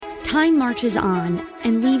Time marches on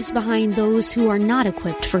and leaves behind those who are not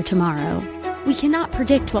equipped for tomorrow. We cannot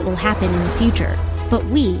predict what will happen in the future, but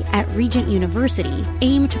we at Regent University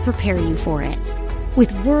aim to prepare you for it.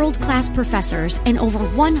 With world-class professors and over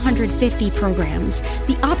 150 programs,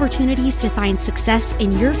 the opportunities to find success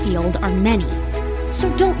in your field are many. So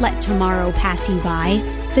don't let tomorrow pass you by.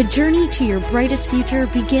 The journey to your brightest future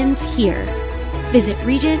begins here. Visit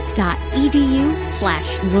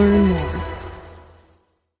regent.edu/learn more.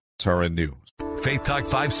 SRN News. Faith Talk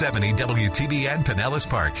 570 WTBN Pinellas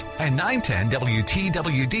Park and 910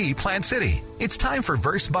 WTWD Plant City. It's time for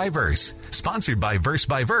Verse by Verse, sponsored by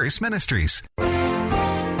Verse Ministries.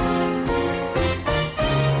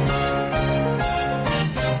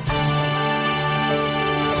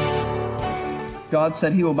 God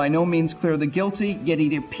said he will by no means clear the guilty, yet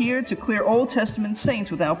he appeared to clear Old Testament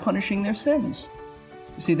saints without punishing their sins.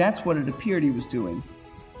 You see, that's what it appeared he was doing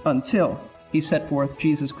until he set forth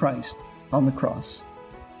Jesus Christ on the cross.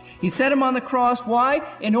 He set him on the cross. Why?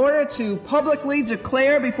 In order to publicly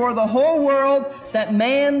declare before the whole world that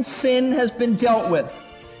man's sin has been dealt with.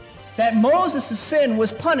 That Moses' sin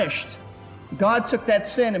was punished. God took that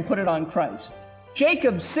sin and put it on Christ.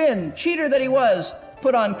 Jacob's sin, cheater that he was,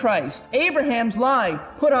 put on Christ. Abraham's lie,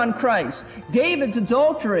 put on Christ. David's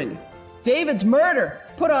adultery, David's murder,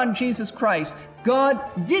 put on Jesus Christ. God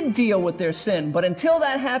did deal with their sin, but until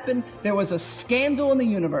that happened, there was a scandal in the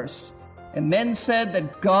universe. And men said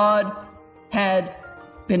that God had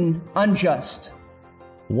been unjust.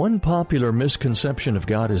 One popular misconception of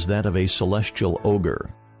God is that of a celestial ogre,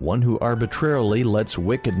 one who arbitrarily lets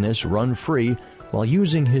wickedness run free while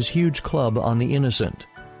using his huge club on the innocent.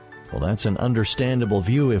 Well, that's an understandable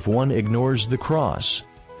view if one ignores the cross.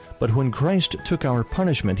 But when Christ took our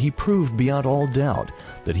punishment, he proved beyond all doubt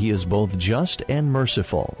that he is both just and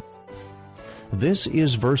merciful. This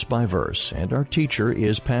is Verse by Verse, and our teacher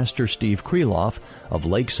is Pastor Steve Kreloff of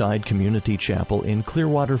Lakeside Community Chapel in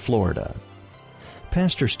Clearwater, Florida.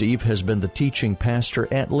 Pastor Steve has been the teaching pastor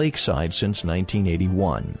at Lakeside since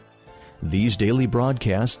 1981. These daily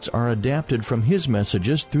broadcasts are adapted from his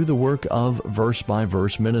messages through the work of Verse by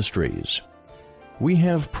Verse Ministries. We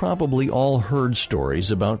have probably all heard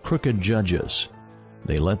stories about crooked judges.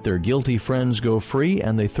 They let their guilty friends go free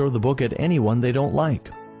and they throw the book at anyone they don't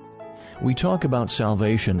like. We talk about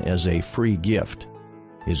salvation as a free gift.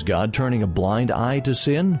 Is God turning a blind eye to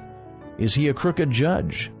sin? Is he a crooked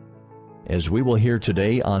judge? As we will hear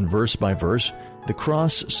today on Verse by Verse, the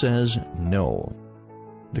cross says no.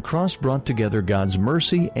 The cross brought together God's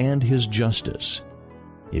mercy and his justice.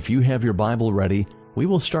 If you have your Bible ready, we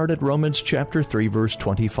will start at Romans chapter 3, verse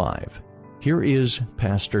 25. Here is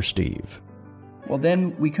Pastor Steve. Well,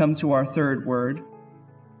 then we come to our third word.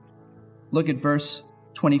 Look at verse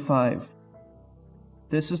 25.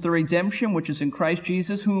 This is the redemption which is in Christ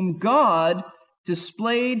Jesus, whom God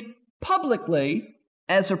displayed publicly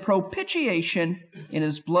as a propitiation in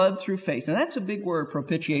his blood through faith. Now that's a big word,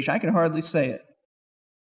 propitiation. I can hardly say it.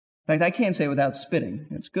 In fact, I can't say it without spitting.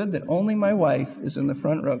 It's good that only my wife is in the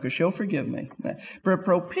front row, because she'll forgive me. For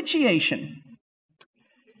propitiation,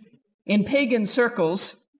 in pagan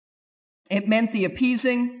circles, it meant the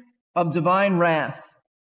appeasing of divine wrath.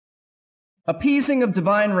 Appeasing of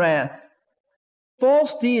divine wrath.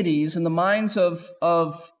 False deities in the minds of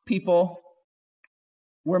people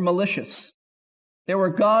were malicious. They were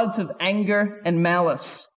gods of anger and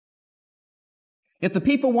malice. If the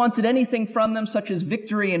people wanted anything from them, such as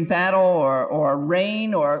victory in battle or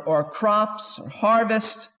rain or crops or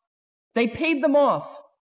harvest, they paid them off.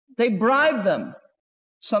 They bribed them.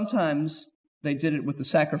 Sometimes they did it with the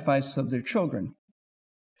sacrifice of their children.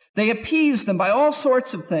 They appeased them by all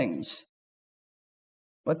sorts of things.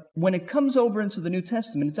 But when it comes over into the New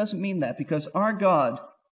Testament, it doesn't mean that, because our God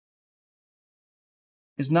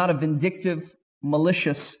is not a vindictive,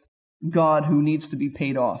 malicious God who needs to be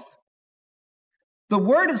paid off. The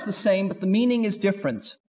word is the same, but the meaning is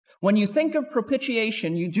different. When you think of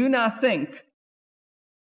propitiation, you do not think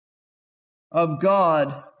of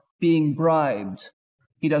God being bribed.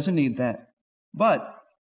 He doesn't need that. But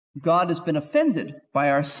God has been offended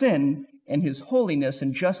by our sin, and his holiness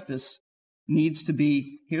and justice needs to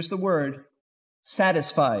be, here's the word,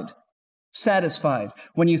 satisfied. Satisfied.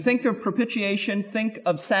 When you think of propitiation, think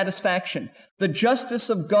of satisfaction. The justice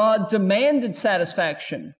of God demanded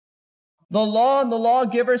satisfaction. The law and the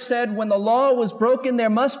lawgiver said when the law was broken, there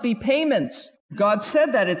must be payments. God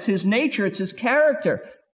said that. It's his nature. It's his character.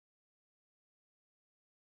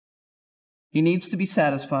 He needs to be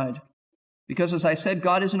satisfied. Because, as I said,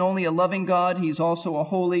 God isn't only a loving God, he's also a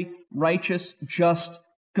holy, righteous, just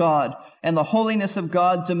God. And the holiness of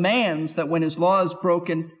God demands that when His law is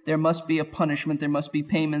broken, there must be a punishment, there must be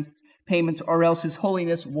payments, or else His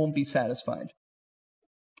holiness won't be satisfied.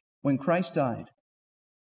 When Christ died,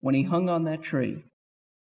 when He hung on that tree,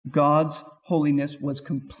 God's holiness was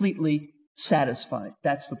completely satisfied.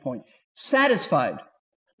 That's the point. Satisfied.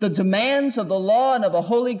 The demands of the law and of a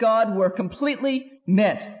holy God were completely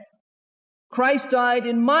met. Christ died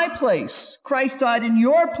in my place. Christ died in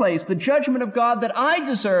your place. The judgment of God that I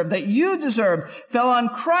deserve, that you deserve, fell on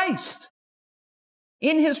Christ.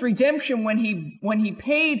 In His redemption, when He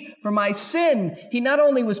paid for my sin, He not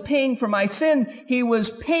only was paying for my sin, He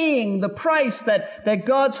was paying the price that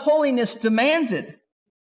God's holiness demanded.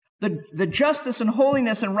 The justice and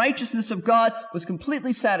holiness and righteousness of God was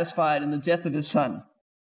completely satisfied in the death of His Son.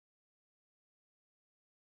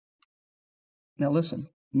 Now listen,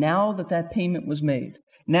 now that payment was made,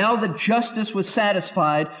 now that justice was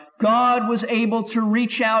satisfied, God was able to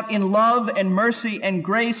reach out in love and mercy and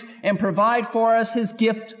grace and provide for us His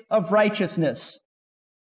gift of righteousness.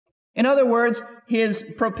 In other words, His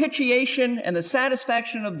propitiation and the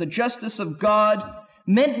satisfaction of the justice of God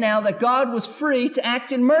meant now that God was free to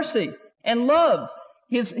act in mercy and love.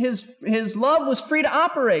 His love was free to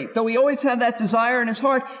operate. Though He always had that desire in His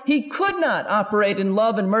heart, He could not operate in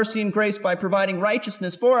love and mercy and grace by providing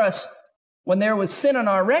righteousness for us when there was sin on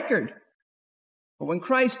our record. But when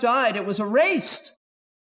Christ died, it was erased.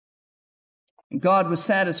 And God was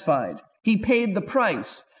satisfied. He paid the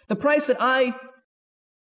price that I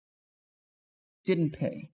didn't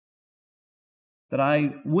pay, that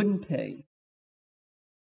I wouldn't pay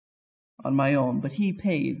on my own, but He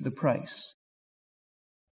paid the price.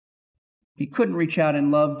 He couldn't reach out in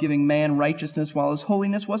love, giving man righteousness while His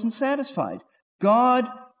holiness wasn't satisfied. God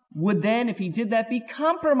would then, if He did that, be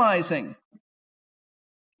compromising.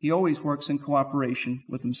 He always works in cooperation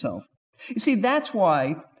with Himself. You see, that's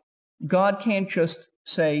why God can't just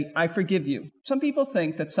say, I forgive you. Some people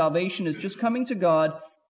think that salvation is just coming to God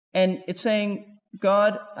and it's saying,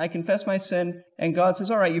 God, I confess my sin, and God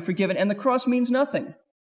says, all right, you're forgiven, and the cross means nothing.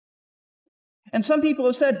 And some people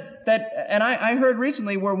have said that, and I heard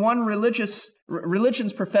recently where one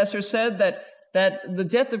religions professor said that the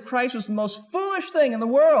death of Christ was the most foolish thing in the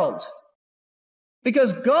world.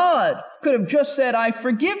 Because God could have just said, I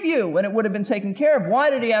forgive you, and it would have been taken care of. Why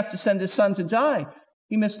did He have to send His Son to die?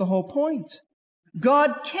 He missed the whole point.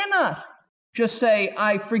 God cannot just say,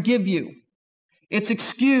 I forgive you. It's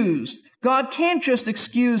excused. God can't just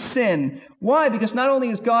excuse sin. Why? Because not only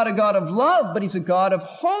is God a God of love, but He's a God of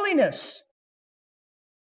holiness.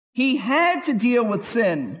 He had to deal with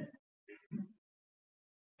sin.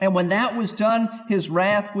 And when that was done, His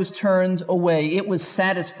wrath was turned away. It was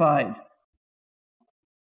satisfied.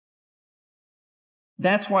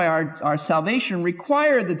 That's why our salvation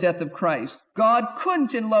required the death of Christ. God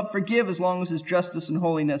couldn't in love forgive as long as His justice and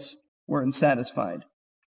holiness weren't satisfied.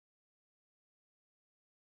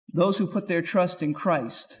 Those who put their trust in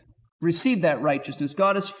Christ receive that righteousness.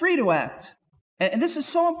 God is free to act. And this is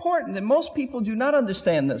so important that most people do not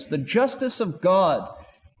understand this, the justice of God.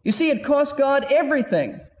 You see, it cost God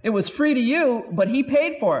everything. It was free to you, but He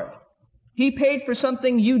paid for it. He paid for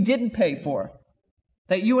something you didn't pay for,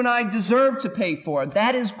 that you and I deserve to pay for.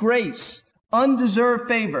 That is grace, undeserved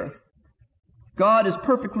favor. God is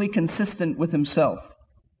perfectly consistent with Himself.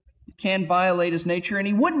 He can't violate His nature, and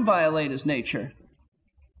He wouldn't violate His nature.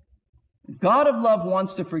 God of love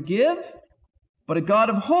wants to forgive, but a God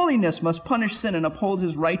of holiness must punish sin and uphold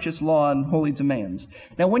His righteous law and holy demands.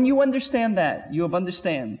 Now, when you understand that, you have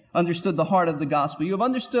understood the heart of the gospel. You have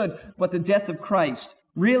understood what the death of Christ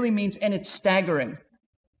really means, and it's staggering.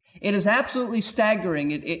 It is absolutely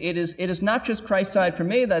staggering. It is not just Christ died for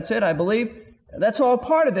me, that's it, I believe. That's all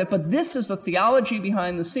part of it, but this is the theology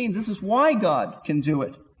behind the scenes. This is why God can do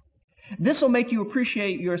it. This will make you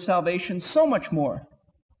appreciate your salvation so much more,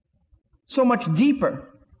 so much deeper.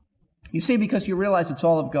 You see, because you realize it's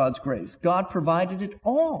all of God's grace. God provided it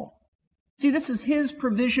all. See, this is His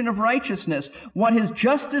provision of righteousness. What His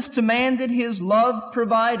justice demanded, His love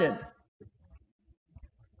provided.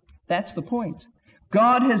 That's the point.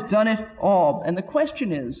 God has done it all. And the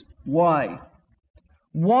question is, why?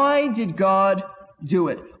 Why did God do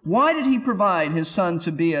it? Why did He provide His Son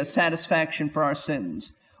to be a satisfaction for our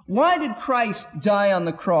sins? Why did Christ die on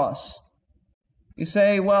the cross? You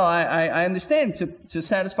say, well, I understand, to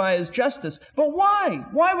satisfy His justice. But why?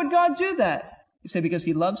 Why would God do that? You say, because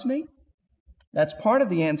He loves me? That's part of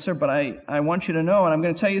the answer, but I want you to know, and I'm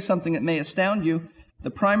going to tell you something that may astound you.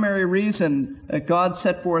 The primary reason that God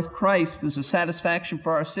set forth Christ as a satisfaction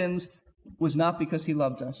for our sins was not because He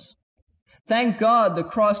loved us. Thank God the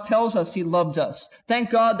cross tells us He loved us. Thank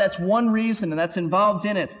God that's one reason and that's involved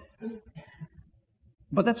in it.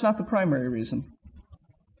 But that's not the primary reason.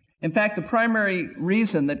 In fact, the primary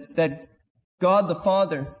reason that God the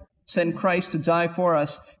Father sent Christ to die for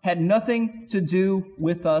us had nothing to do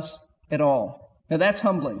with us at all. Now that's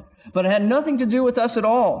humbling, but it had nothing to do with us at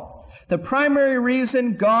all. The primary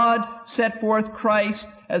reason God set forth Christ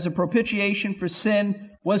as a propitiation for sin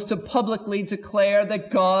was to publicly declare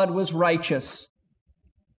that God was righteous.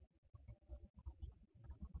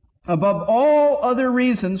 Above all other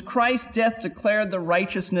reasons, Christ's death declared the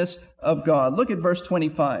righteousness of God. Look at verse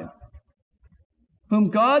 25. Whom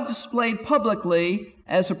God displayed publicly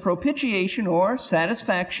as a propitiation or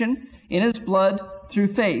satisfaction in His blood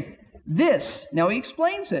through faith. This, now he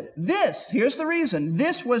explains it. This, here's the reason.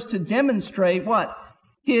 This was to demonstrate what?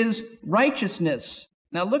 His righteousness.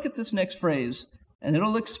 Now look at this next phrase, and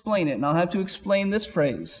it'll explain it. And I'll have to explain this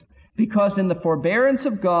phrase. Because in the forbearance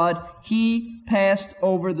of God, He passed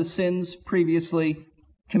over the sins previously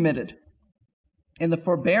committed. In the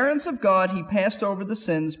forbearance of God, He passed over the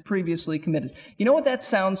sins previously committed. You know what that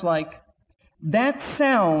sounds like? That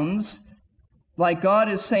sounds like God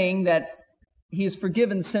is saying that He has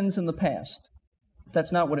forgiven sins in the past.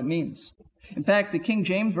 That's not what it means. In fact, the King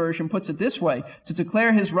James Version puts it this way: to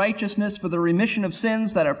declare His righteousness for the remission of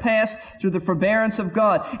sins that are past through the forbearance of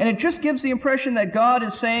God. And it just gives the impression that God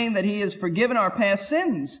is saying that He has forgiven our past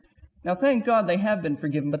sins. Now, thank God they have been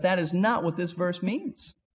forgiven, but that is not what this verse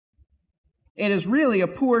means. It is really a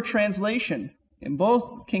poor translation in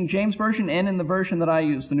both King James Version and in the version that I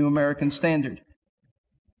use, the New American Standard.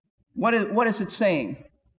 What is it saying?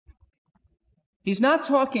 He's not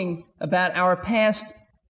talking about our past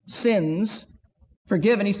sins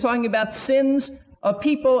forgiven. He's talking about sins of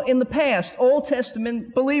people in the past, Old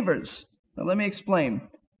Testament believers. Now let me explain.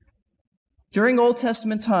 During Old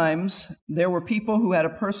Testament times, there were people who had a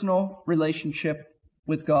personal relationship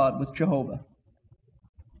with God, with Jehovah.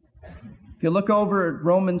 If you look over at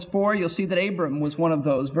Romans 4, you'll see that Abram was one of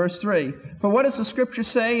those. Verse 3, for what does the Scripture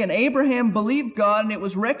say? And Abraham believed God, and it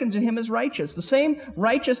was reckoned to him as righteous. The same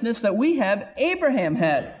righteousness that we have, Abraham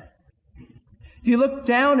had. If you look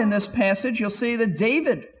down in this passage, you'll see that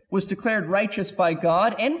David was declared righteous by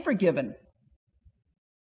God and forgiven.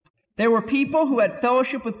 There were people who had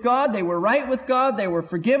fellowship with God. They were right with God. They were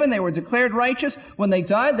forgiven. They were declared righteous. When they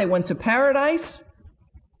died, they went to paradise.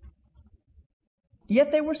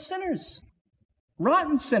 Yet they were sinners.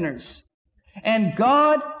 Rotten sinners. And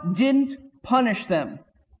God didn't punish them.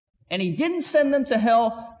 And He didn't send them to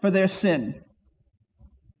hell for their sin.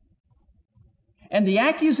 And the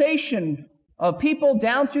accusation of people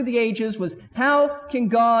down through the ages was, how can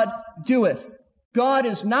God do it? God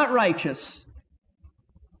is not righteous.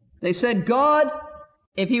 They said God,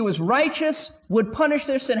 if He was righteous, would punish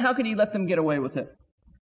their sin. How could He let them get away with it?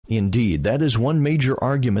 Indeed, that is one major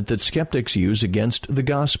argument that skeptics use against the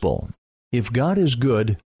gospel. If God is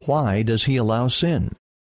good, why does He allow sin?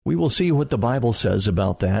 We will see what the Bible says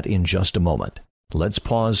about that in just a moment. Let's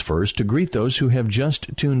pause first to greet those who have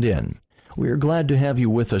just tuned in. We are glad to have you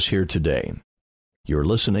with us here today. You're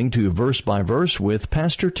listening to Verse by Verse with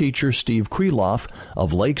pastor-teacher Steve Kreloff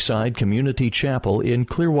of Lakeside Community Chapel in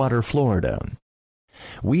Clearwater, Florida.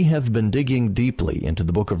 We have been digging deeply into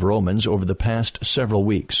the book of Romans over the past several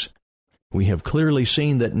weeks. We have clearly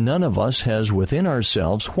seen that none of us has within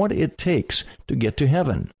ourselves what it takes to get to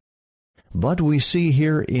heaven. But we see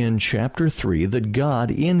here in chapter 3 that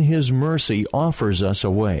God, in His mercy, offers us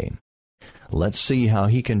a way. Let's see how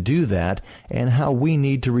He can do that and how we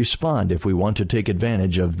need to respond if we want to take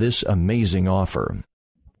advantage of this amazing offer.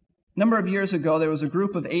 A number of years ago, there was a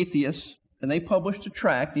group of atheists, and they published a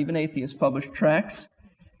tract. Even atheists published tracts.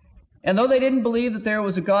 And though they didn't believe that there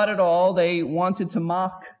was a God at all, they wanted to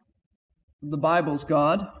mock the Bible's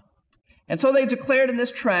God. And so they declared in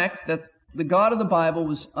this tract that the God of the Bible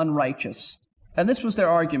was unrighteous. And this was their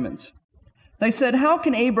argument. They said, how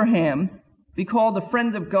can Abraham be called a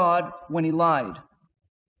friend of God when he lied?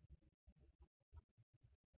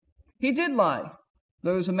 He did lie.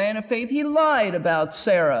 Though he was a man of faith, he lied about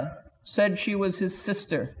Sarah, said she was his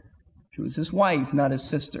sister. She was his wife, not his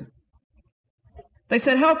sister. They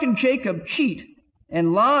said, how can Jacob cheat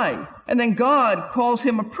and lie? And then God calls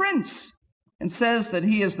him a prince and says that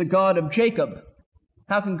He is the God of Jacob.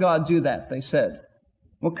 How can God do that? They said.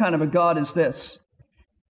 What kind of a God is this?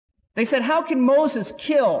 They said, how can Moses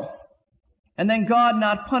kill and then God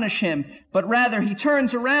not punish him, but rather He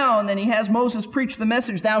turns around and He has Moses preach the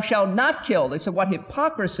message, thou shalt not kill? They said, what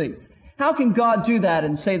hypocrisy. How can God do that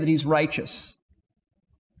and say that He's righteous?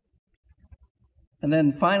 And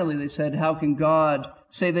then finally they said, how can God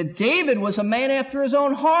say that David was a man after his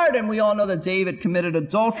own heart? And we all know that David committed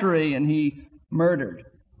adultery and he murdered.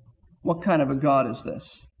 What kind of a God is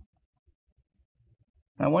this?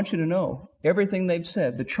 I want you to know, everything they've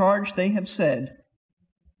said, the charge they have said,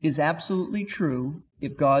 is absolutely true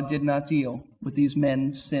if God did not deal with these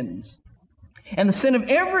men's sins. And the sin of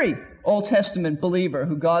every Old Testament believer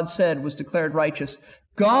who God said was declared righteous,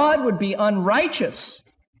 God would be unrighteous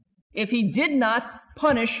if He did not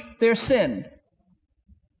punish their sin.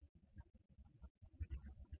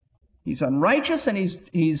 He's unrighteous and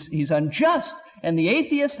he's unjust. And the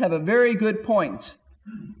atheists have a very good point.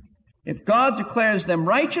 If God declares them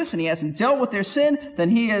righteous and He hasn't dealt with their sin, then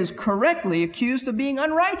He is correctly accused of being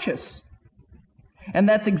unrighteous. And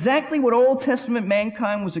that's exactly what Old Testament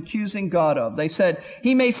mankind was accusing God of. They said,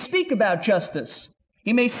 He may speak about justice.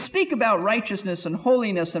 He may speak about righteousness and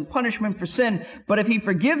holiness and punishment for sin, but if He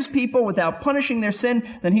forgives people without punishing their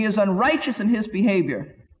sin, then He is unrighteous in His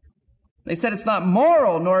behavior. They said it's not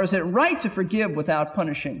moral, nor is it right to forgive without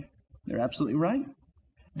punishing. They're absolutely right.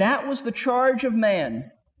 That was the charge of man.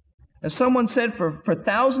 As someone said, for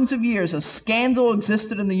thousands of years, a scandal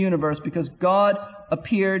existed in the universe because God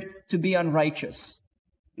appeared to be unrighteous.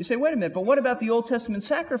 You say, wait a minute, but what about the Old Testament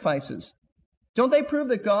sacrifices? Don't they prove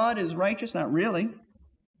that God is righteous? Not really.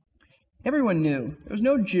 Everyone knew. There was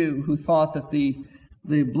no Jew who thought that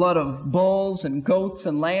the blood of bulls and goats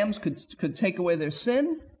and lambs could take away their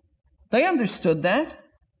sin. They understood that.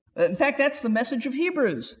 In fact, that's the message of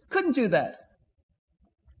Hebrews. Couldn't do that.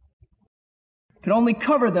 Could only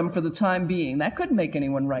cover them for the time being. That couldn't make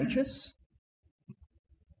anyone righteous.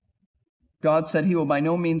 God said He will by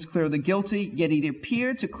no means clear the guilty, yet He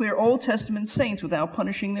appeared to clear Old Testament saints without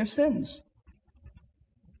punishing their sins.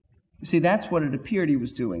 You see, that's what it appeared He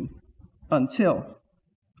was doing until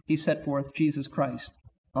He set forth Jesus Christ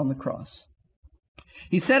on the cross.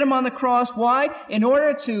 He set Him on the cross. Why? In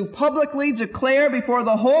order to publicly declare before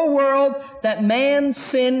the whole world that man's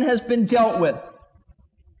sin has been dealt with.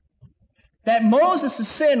 That Moses'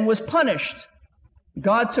 sin was punished.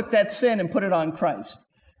 God took that sin and put it on Christ.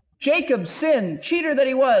 Jacob's sin, cheater that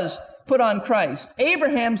he was, put on Christ.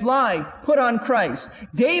 Abraham's lie, put on Christ.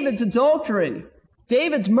 David's adultery,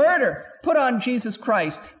 David's murder, put on Jesus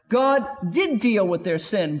Christ. God did deal with their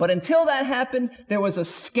sin, but until that happened, there was a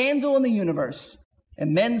scandal in the universe.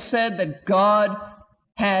 And men said that God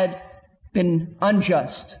had been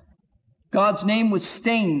unjust. God's name was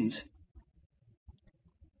stained.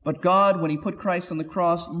 But God, when He put Christ on the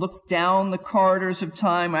cross, looked down the corridors of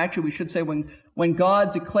time. Actually, we should say when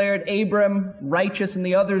God declared Abram righteous and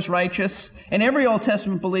the others righteous, and every Old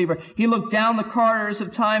Testament believer, He looked down the corridors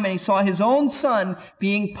of time and He saw His own Son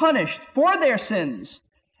being punished for their sins.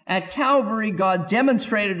 At Calvary, God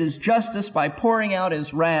demonstrated His justice by pouring out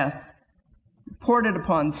His wrath. He poured it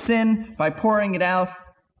upon sin by pouring it out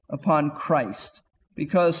upon Christ.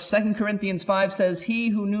 Because 2 Corinthians 5 says, He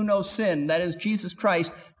who knew no sin, that is Jesus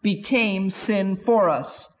Christ, became sin for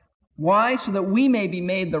us. Why? So that we may be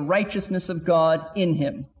made the righteousness of God in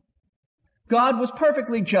Him. God was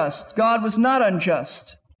perfectly just. God was not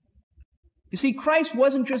unjust. You see, Christ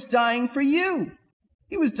wasn't just dying for you.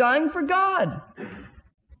 He was dying for God.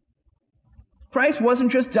 Christ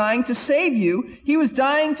wasn't just dying to save you. He was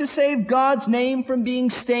dying to save God's name from being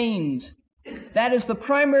stained. That is the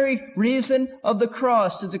primary reason of the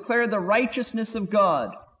cross, to declare the righteousness of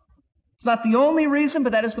God. It's not the only reason,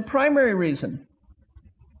 but that is the primary reason.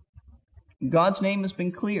 God's name has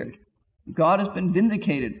been cleared. God has been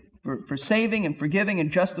vindicated for saving and forgiving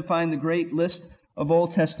and justifying the great list of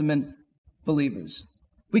Old Testament believers.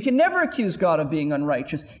 We can never accuse God of being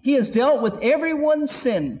unrighteous. He has dealt with everyone's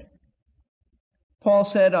sin. Paul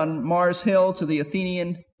said on Mars Hill to the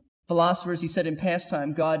Athenian philosophers, he said in past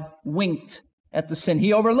time, God winked at the sin.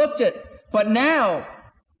 He overlooked it. But now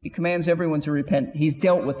He commands everyone to repent. He's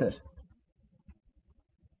dealt with it.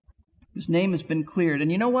 His name has been cleared.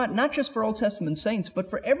 And you know what? Not just for Old Testament saints, but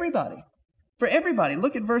for everybody. For everybody.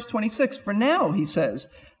 Look at verse 26. For now, he says,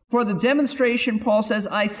 for the demonstration, Paul says,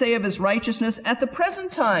 I say of His righteousness at the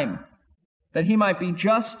present time, that He might be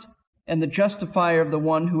just and the justifier of the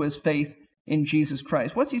one who has faith in Jesus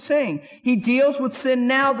Christ. What's he saying? He deals with sin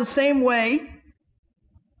now the same way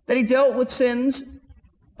that He dealt with sins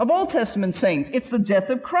of Old Testament saints. It's the death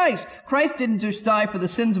of Christ. Christ didn't just die for the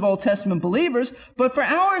sins of Old Testament believers, but for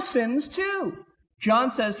our sins too.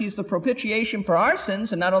 John says He's the propitiation for our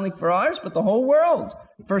sins, and not only for ours, but the whole world.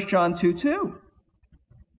 1 John 2:2.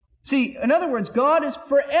 See, in other words, God is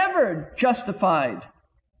forever justified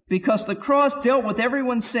because the cross dealt with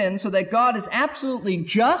everyone's sin, so that God is absolutely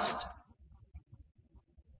just,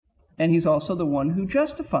 and He's also the one who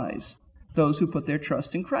justifies. those who put their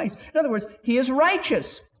trust in Christ. In other words, He is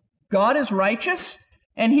righteous. God is righteous,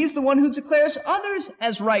 and He's the one who declares others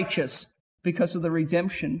as righteous because of the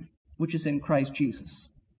redemption which is in Christ Jesus.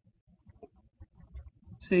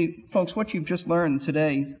 See, folks, what you've just learned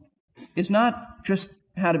today is not just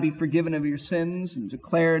how to be forgiven of your sins and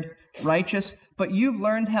declared righteous, but you've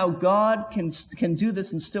learned how God can do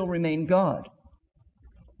this and still remain God.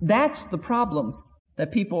 That's the problem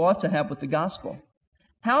that people ought to have with the gospel.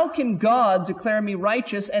 How can God declare me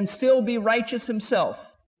righteous and still be righteous Himself?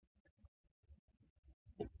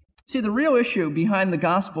 See, the real issue behind the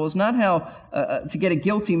gospel is not how to get a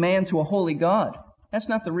guilty man to a holy God. That's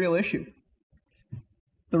not the real issue.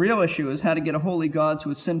 The real issue is how to get a holy God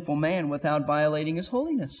to a sinful man without violating His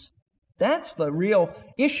holiness. That's the real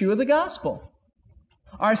issue of the gospel.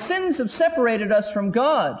 Our sins have separated us from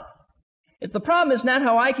God. If the problem is not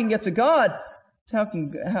how I can get to God, it's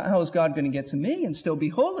how is God going to get to me and still be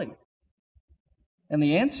holy? And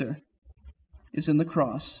the answer is in the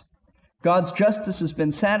cross. God's justice has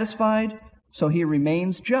been satisfied, so He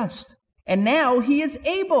remains just. And now He is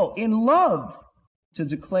able, in love, to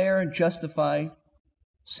declare and justify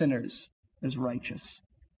sinners as righteous.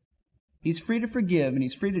 He's free to forgive, and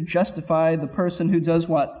He's free to justify the person who does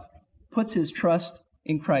what? Puts his trust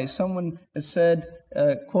in Christ. Someone has said,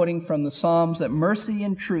 quoting from the Psalms, that mercy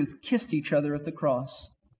and truth kissed each other at the cross.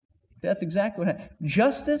 That's exactly what happened.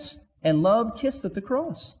 Justice and love kissed at the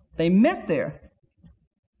cross. They met there.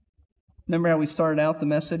 Remember how we started out the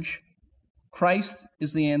message? Christ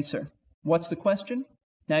is the answer. What's the question?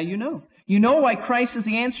 Now you know. You know why Christ is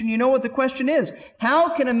the answer, and you know what the question is.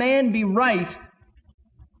 How can a man be right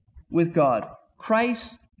with God?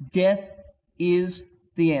 Christ's death is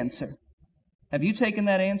the answer. Have you taken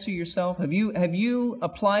that answer yourself? Have you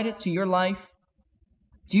applied it to your life?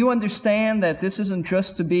 Do you understand that this isn't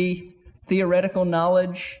just to be theoretical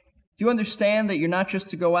knowledge? Do you understand that you're not just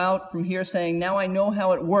to go out from here saying, now I know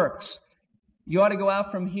how it works? You ought to go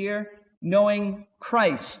out from here knowing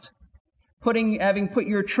Christ, having put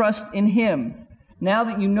your trust in Him. Now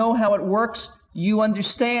that you know how it works, you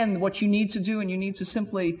understand what you need to do, and you need to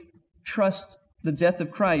simply trust the death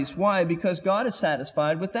of Christ. Why? Because God is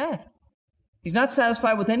satisfied with that. He's not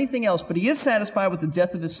satisfied with anything else, but He is satisfied with the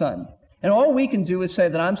death of His Son. And all we can do is say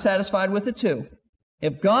that I'm satisfied with it too.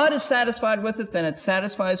 If God is satisfied with it, then it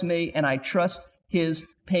satisfies me, and I trust His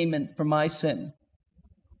payment for my sin.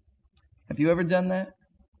 Have you ever done that?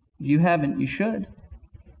 If you haven't, you should.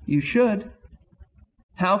 You should.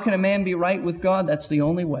 How can a man be right with God? That's the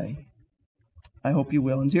only way. I hope you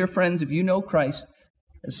will. And dear friends, if you know Christ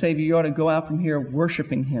as Savior, you ought to go out from here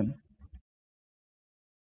worshiping Him.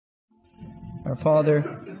 Our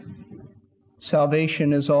Father,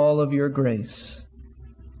 salvation is all of Your grace.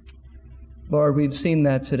 Lord, we've seen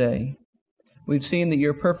that today. We've seen that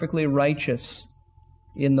You're perfectly righteous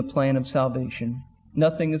in the plan of salvation.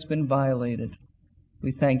 Nothing has been violated.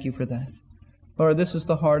 We thank You for that. Lord, this is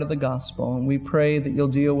the heart of the gospel, and we pray that You'll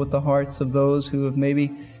deal with the hearts of those who have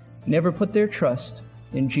maybe never put their trust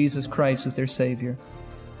in Jesus Christ as their Savior.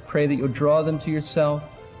 Pray that You'll draw them to Yourself.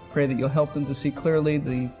 Pray that You'll help them to see clearly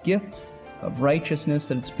the gift of righteousness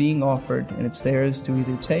that it's being offered, and it's theirs to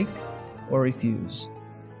either take or refuse.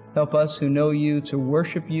 Help us who know You to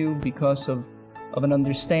worship You because of an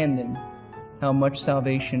understanding how much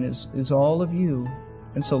salvation is all of You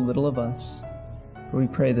and so little of us. We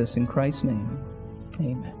pray this in Christ's name.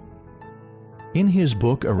 Amen. In his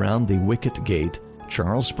book Around the Wicket Gate,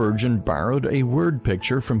 Charles Spurgeon borrowed a word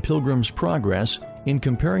picture from Pilgrim's Progress in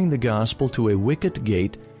comparing the gospel to a wicket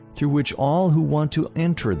gate through which all who want to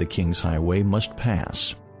enter the King's Highway must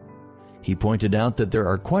pass. He pointed out that there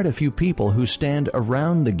are quite a few people who stand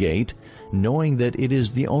around the gate, knowing that it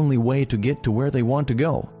is the only way to get to where they want to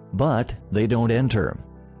go, but they don't enter.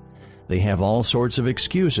 They have all sorts of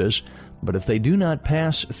excuses, but if they do not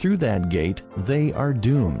pass through that gate, they are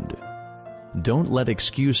doomed. Don't let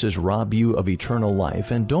excuses rob you of eternal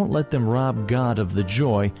life, and don't let them rob God of the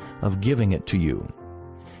joy of giving it to you.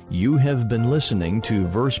 You have been listening to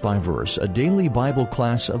Verse by Verse, a daily Bible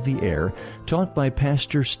class of the air taught by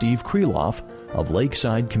Pastor Steve Kreloff of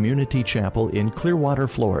Lakeside Community Chapel in Clearwater,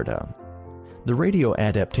 Florida. The radio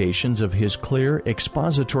adaptations of his clear,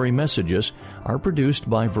 expository messages are produced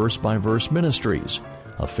by Verse Ministries,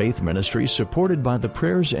 a faith ministry supported by the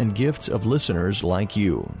prayers and gifts of listeners like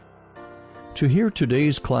you. To hear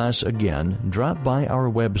today's class again, drop by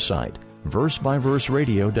our website,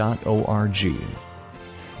 versebyverseradio.org.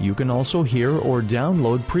 You can also hear or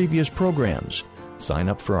download previous programs, sign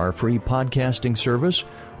up for our free podcasting service,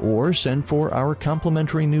 or send for our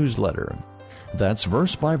complimentary newsletter. That's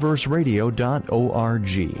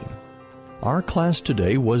versebyverseradio.org. Our class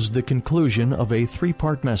today was the conclusion of a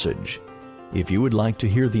 3-part message. If you would like to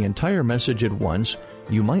hear the entire message at once,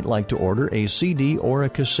 you might like to order a CD or a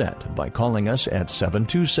cassette by calling us at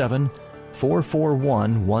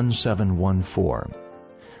 727-441-1714.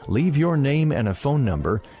 Leave your name and a phone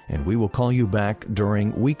number, and we will call you back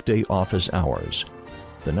during weekday office hours.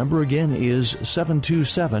 The number again is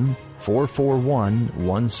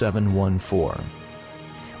 727-441-1714.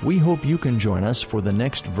 We hope you can join us for the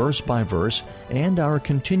next verse-by-verse and our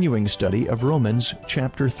continuing study of Romans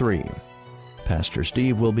chapter 3. Pastor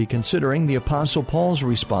Steve will be considering the Apostle Paul's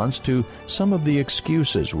response to some of the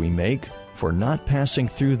excuses we make for not passing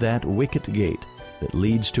through that wicket gate that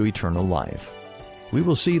leads to eternal life. We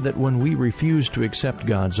will see that when we refuse to accept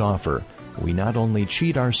God's offer, we not only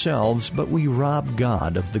cheat ourselves, but we rob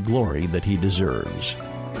God of the glory that He deserves.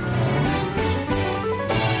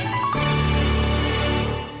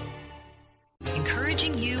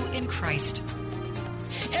 Encouraging you in Christ.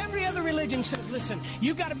 Every other religion says, listen,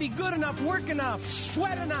 you got to be good enough, work enough,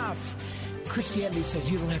 sweat enough. Christianity says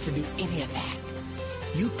you don't have to do any of that.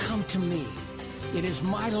 You come to me. It is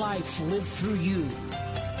my life lived through you.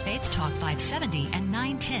 Faith Talk 570 and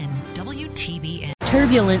 910 WTBN.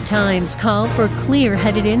 Turbulent times call for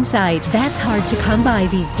clear-headed insight. That's hard to come by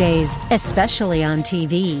these days, especially on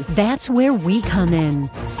TV. That's where we come in.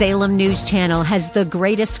 Salem News Channel has the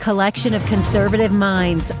greatest collection of conservative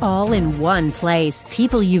minds all in one place.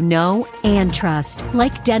 People you know and trust,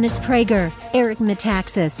 like Dennis Prager, Eric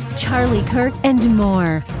Metaxas, Charlie Kirk, and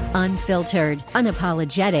more. Unfiltered,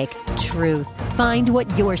 unapologetic truth. Find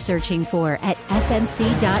what you're searching for at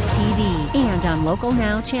snc.tv and on Local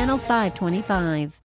Now Channel 525.